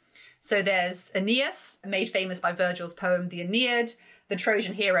Rome. So there's Aeneas, made famous by Virgil's poem, the Aeneid, the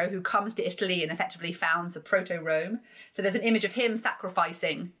Trojan hero who comes to Italy and effectively founds a proto-Rome. So there's an image of him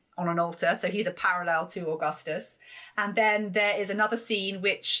sacrificing on an altar, so he's a parallel to Augustus. And then there is another scene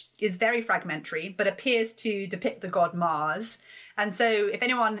which is very fragmentary, but appears to depict the god Mars. And so if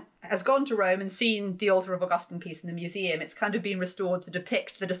anyone has gone to Rome and seen the altar of Augustan peace in the museum, it's kind of been restored to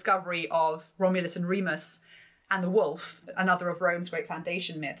depict the discovery of Romulus and Remus and the wolf, another of Rome's great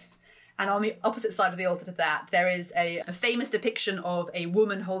foundation myths. And on the opposite side of the altar to that, there is a famous depiction of a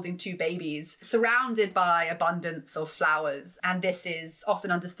woman holding 2 babies, surrounded by abundance of flowers. And this is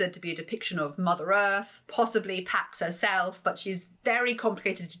often understood to be a depiction of Mother Earth, possibly Pax herself, but she's very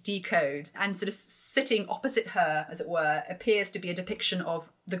complicated to decode. And sort of sitting opposite her, as it were, appears to be a depiction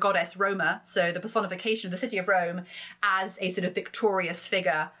of the goddess Roma, so the personification of the city of Rome, as a sort of victorious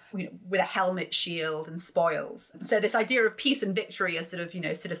figure, with a helmet, shield, and spoils. So this idea of peace and victory is sort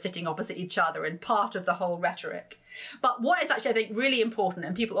of sitting opposite each other and part of the whole rhetoric. But what is actually, I think, really important,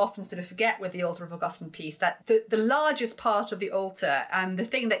 and people often sort of forget with the altar of Augustan peace, that the largest part of the altar, and the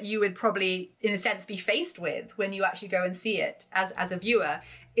thing that you would probably, in a sense, be faced with when you actually go and see it as a viewer,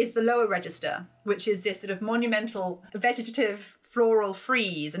 is the lower register, which is this sort of monumental vegetative floral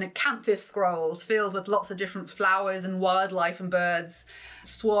frieze and acanthus scrolls filled with lots of different flowers and wildlife and birds,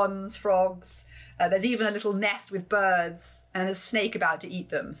 swans, frogs. There's even a little nest with birds and a snake about to eat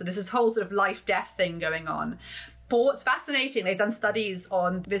them. So there's this whole sort of life-death thing going on. But what's fascinating, they've done studies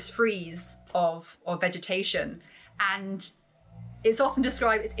on this frieze of vegetation, and it's often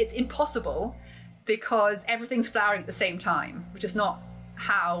described, it's impossible because everything's flowering at the same time, which is not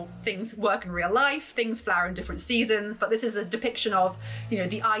how things work in real life. Things flower in different seasons, but this is a depiction of,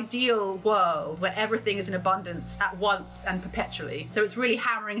 the ideal world where everything is in abundance at once and perpetually. So it's really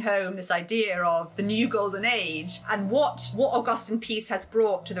hammering home this idea of the new golden age and what Augustan peace has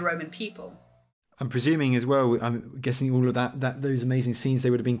brought to the Roman people. I'm presuming as well, I'm guessing all of that those amazing scenes, they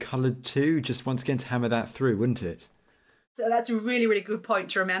would have been coloured too, just once again to hammer that through, wouldn't it? So that's a really, really good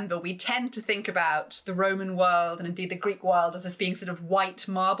point to remember. We tend to think about the Roman world and indeed the Greek world as being sort of white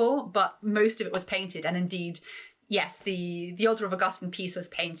marble, but most of it was painted. And indeed, yes, the altar of Augustan peace was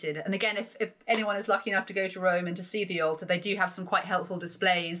painted. And again, if anyone is lucky enough to go to Rome and to see the altar, they do have some quite helpful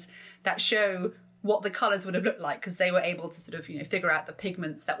displays that show what the colours would have looked like, because they were able to sort of, figure out the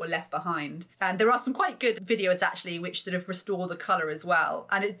pigments that were left behind. And there are some quite good videos actually which sort of restore the colour as well.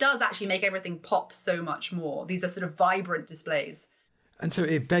 And it does actually make everything pop so much more. These are sort of vibrant displays. And so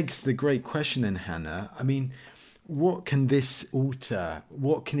it begs the great question then, Hannah. I mean, what can this altar,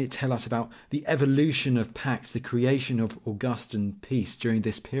 what can it tell us about the evolution of Pax, the creation of Augustan peace during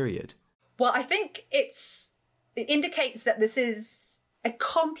this period? Well, I think it indicates that this is a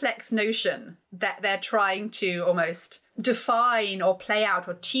complex notion that they're trying to almost define or play out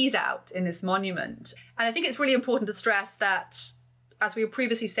or tease out in this monument. And I think it's really important to stress that, as we were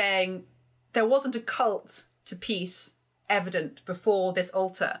previously saying, there wasn't a cult to peace evident before this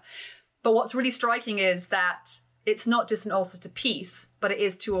altar. But what's really striking is that it's not just an altar to peace, but it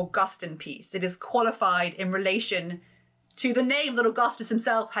is to Augustan peace. It is qualified in relation to the name that Augustus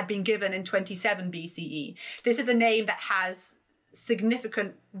himself had been given in 27 BCE. This is a name that has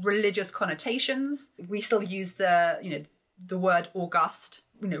significant religious connotations. We still use the word august,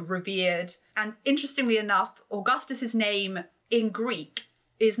 revered. And interestingly enough, Augustus's name in Greek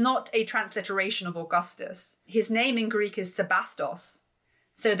is not a transliteration of Augustus. His name in Greek is Sebastos.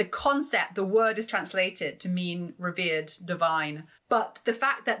 So the concept, the word is translated to mean revered, divine. But the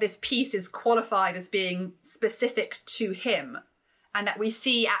fact that this piece is qualified as being specific to him, and that we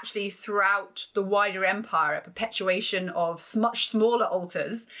see actually throughout the wider empire a perpetuation of much smaller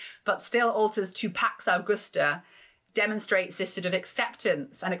altars, but still altars to Pax Augusta, demonstrates this sort of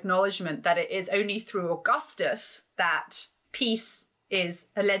acceptance and acknowledgement that it is only through Augustus that peace is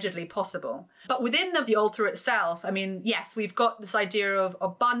allegedly possible. But within the altar itself, yes, we've got this idea of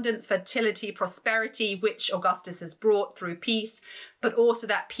abundance, fertility, prosperity, which Augustus has brought through peace, but also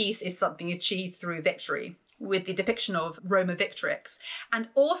that peace is something achieved through victory, with the depiction of Roma Victrix. And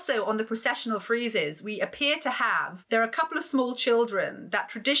also on the processional friezes, we appear to have, there are a couple of small children that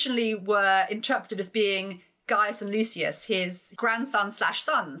traditionally were interpreted as being Gaius and Lucius, his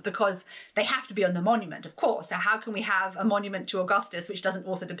grandson/sons, because they have to be on the monument, of course. So how can we have a monument to Augustus which doesn't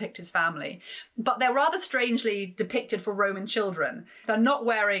also depict his family? But they're rather strangely depicted for Roman children. They're not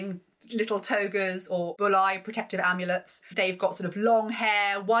wearing little togas or bullae, protective amulets. They've got sort of long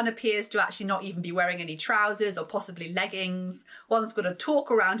hair. One appears to actually not even be wearing any trousers or possibly leggings. One's got a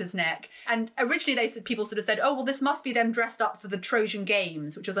torque around his neck. And originally people sort of said, oh, well, this must be them dressed up for the Trojan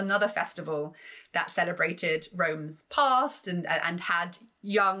Games, which was another festival that celebrated Rome's past and had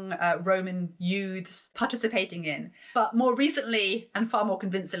young Roman youths participating in. But more recently, and far more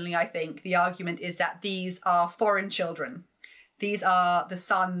convincingly, I think, the argument is that these are foreign children. These are the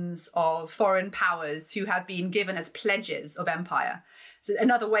sons of foreign powers who have been given as pledges of empire. So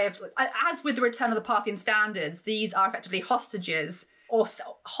another way of, as with the return of the Parthian standards, these are effectively hostages or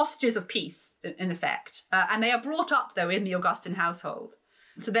hostages of peace, in effect. And they are brought up, though, in the Augustan household.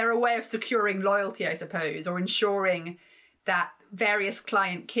 So they're a way of securing loyalty, I suppose, or ensuring that various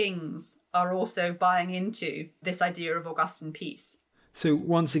client kings are also buying into this idea of Augustan peace. So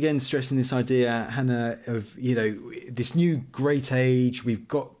once again, stressing this idea, Hannah, of, this new great age, we've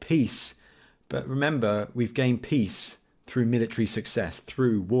got peace. But remember, we've gained peace through military success,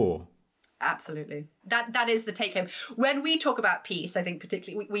 through war. Absolutely. That is the take home. When we talk about peace, I think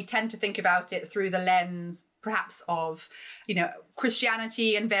particularly, we tend to think about it through the lens, perhaps, of,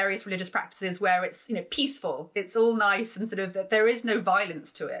 Christianity and various religious practices where it's, peaceful. It's all nice and sort of, there is no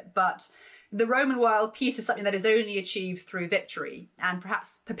violence to it. But the Roman world, peace is something that is only achieved through victory and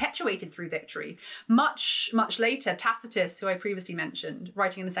perhaps perpetuated through victory. Much, much later, Tacitus, who I previously mentioned,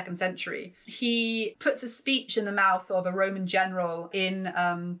 writing in the 2nd century, he puts a speech in the mouth of a Roman general in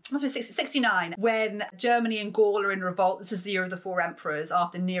 69, when Germany and Gaul are in revolt. This is the year of the 4 emperors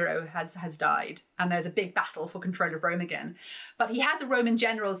after Nero has died, and there's a big battle for control of Rome again. But he has a Roman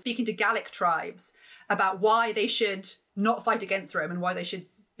general speaking to Gallic tribes about why they should not fight against Rome and why they should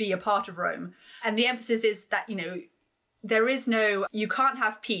be a part of Rome. And the emphasis is that, you can't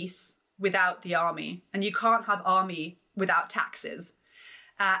have peace without the army, and you can't have army without taxes.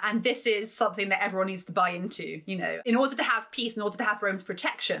 And this is something that everyone needs to buy into. In order to have peace, in order to have Rome's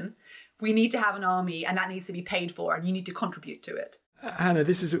protection, we need to have an army, and that needs to be paid for, and you need to contribute to it. Hannah,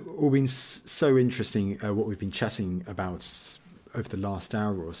 this has all been so interesting, what we've been chatting about over the last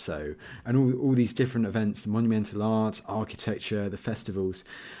hour or so, and all these different events, the monumental arts, architecture, the festivals.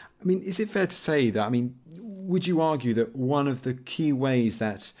 I mean, is it fair to say that, would you argue that one of the key ways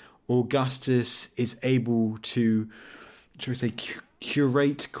that Augustus is able to, shall we say,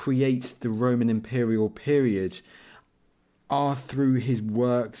 create the Roman imperial period are through his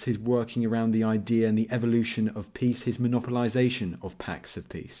works, his working around the idea and the evolution of peace, his monopolization of pacts of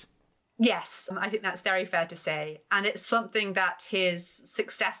peace? Yes, I think that's very fair to say. And it's something that his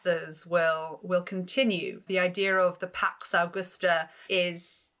successors will continue. The idea of the Pax Augusta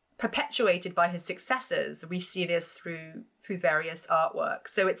is perpetuated by his successors. We see this through various artworks.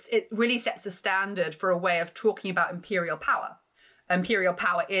 So it really sets the standard for a way of talking about imperial power. Imperial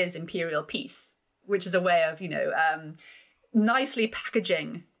power is imperial peace, which is a way of, nicely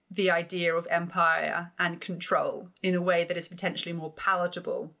packaging the idea of empire and control in a way that is potentially more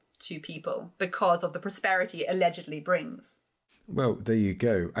palatable to people because of the prosperity it allegedly brings. Well, there you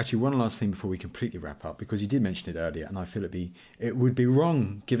go. Actually, one last thing before we completely wrap up, because you did mention it earlier, and I feel it would be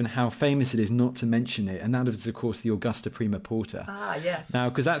wrong, given how famous it is, not to mention it, and that is, of course, the Augusta Prima Porta. Ah, yes. Now,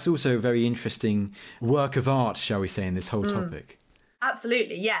 because that's also a very interesting work of art, shall we say, in this whole topic.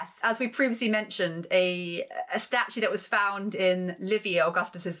 Absolutely, yes. As we previously mentioned, a statue that was found in Livia,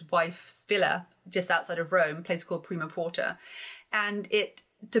 Augustus's wife's villa, just outside of Rome, a place called Prima Porta, and it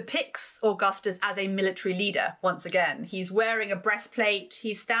depicts Augustus as a military leader once again. He's wearing a breastplate,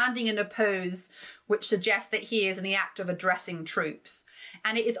 he's standing in a pose which suggests that he is in the act of addressing troops.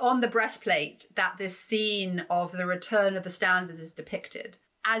 And it is on the breastplate that this scene of the return of the standards is depicted.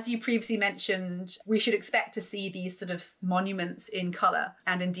 As you previously mentioned, we should expect to see these sort of monuments in colour.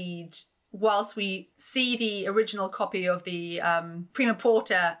 And indeed, whilst we see the original copy of the Prima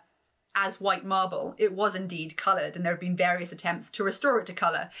Porta as white marble, it was indeed coloured, and there have been various attempts to restore it to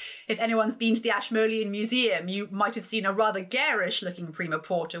colour. If anyone's been to the Ashmolean Museum, you might have seen a rather garish looking Prima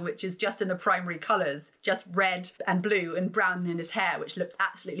Porta, which is just in the primary colours, just red and blue and brown in his hair, which looks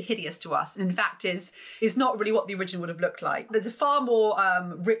absolutely hideous to us, and in fact is not really what the original would have looked like. There's a far more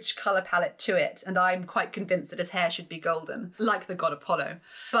rich colour palette to it, and I'm quite convinced that his hair should be golden, like the god Apollo.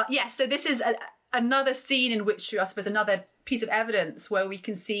 But yes, so this is another scene in which, I suppose, another piece of evidence where we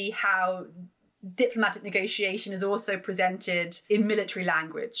can see how diplomatic negotiation is also presented in military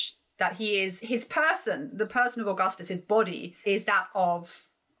language. That his person, the person of Augustus, his body, is that of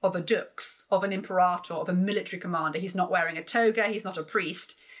a dux, of an imperator, of a military commander. He's not wearing a toga, he's not a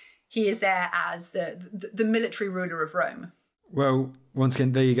priest. He is there as the military ruler of Rome. Well, once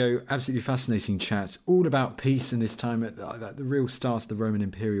again, there you go. Absolutely fascinating chat. All about peace in this time at the real start of the Roman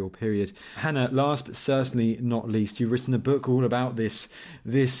imperial period. Hannah, last but certainly not least, you've written a book all about this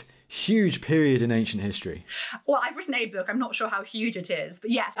huge period in ancient history. Well, I've written a book. I'm not sure how huge it is.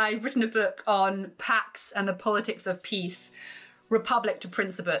 But yes, I've written a book on Pax and the politics of peace, Republic to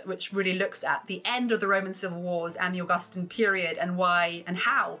Principate, which really looks at the end of the Roman civil wars and the Augustan period and why and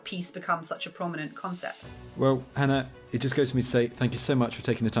how peace becomes such a prominent concept. Well, Hannah, it just goes to me to say thank you so much for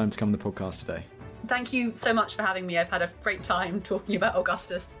taking the time to come on the podcast today. Thank you so much for having me. I've had a great time talking about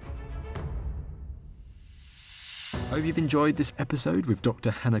Augustus. I hope you've enjoyed this episode with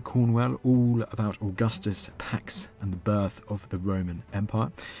Dr. Hannah Cornwell, all about Augustus, Pax and the birth of the Roman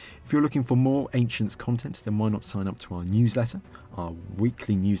Empire. If you're looking for more Ancients content, then why not sign up to our newsletter, our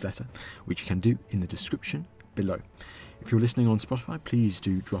weekly newsletter, which you can do in the description below. If you're listening on Spotify, please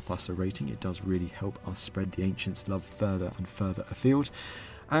do drop us a rating. It does really help us spread the Ancients love further and further afield.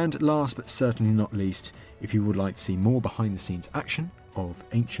 And last but certainly not least, if you would like to see more behind the scenes action of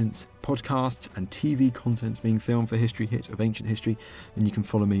Ancients podcasts and TV content being filmed for History Hit of Ancient History, then you can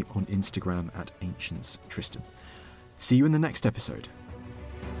follow me on Instagram at AncientsTristan. See you in the next episode.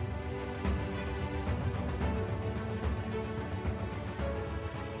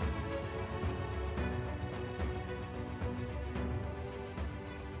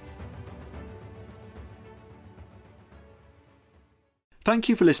 Thank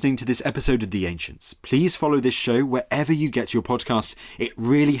you for listening to this episode of The Ancients. Please follow this show wherever you get your podcasts. It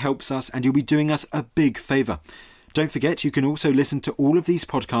really helps us and you'll be doing us a big favour. Don't forget you can also listen to all of these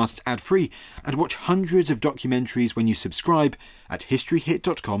podcasts ad-free and watch hundreds of documentaries when you subscribe at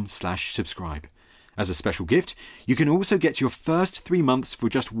historyhit.com/subscribe. As a special gift, you can also get your first 3 months for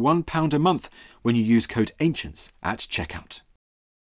just £1 a month when you use code ANCIENTS at checkout.